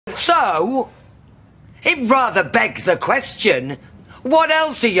So? It rather begs the question, what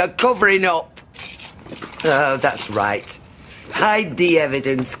else are you covering up? Oh, that's right. Hide the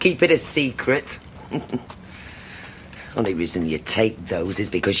evidence, keep it a secret. Only reason you take those is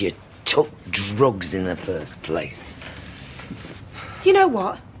because you took drugs in the first place. You know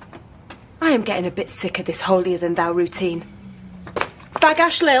what? I am getting a bit sick of this holier-than-thou routine. Fag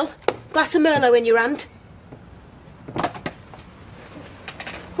Ash Lil, glass of Merlot in your hand.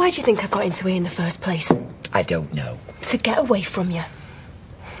 Why do you think I got into here in the first place? I don't know. To get away from you.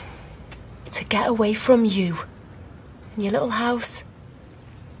 To get away from you. And your little house.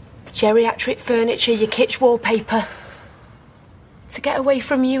 Geriatric furniture, your kitsch wallpaper. To get away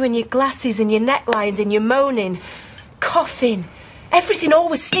from you and your glasses and your necklines and your moaning, coughing. Everything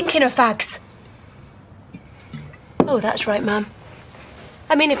always stinking of fags. Oh, that's right, ma'am.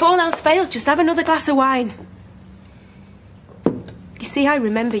 I mean, if all else fails, just have another glass of wine. You see, I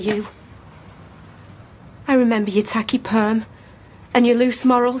remember you. I remember your tacky perm and your loose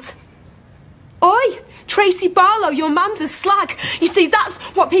morals. Oi! Tracy Barlow, your man's a slag. You see, that's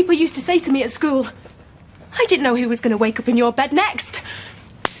what people used to say to me at school. I didn't know who was going to wake up in your bed next.